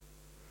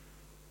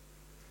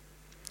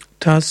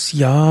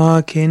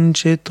Tasya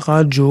kinchit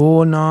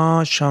rajo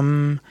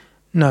nasham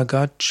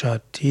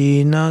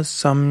nagacchati na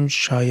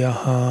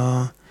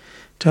samshayaha.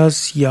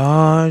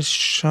 Tasya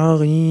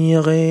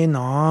sharire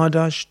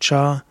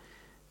nadascha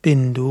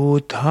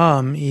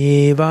bindutam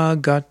eva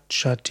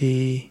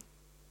gacchati.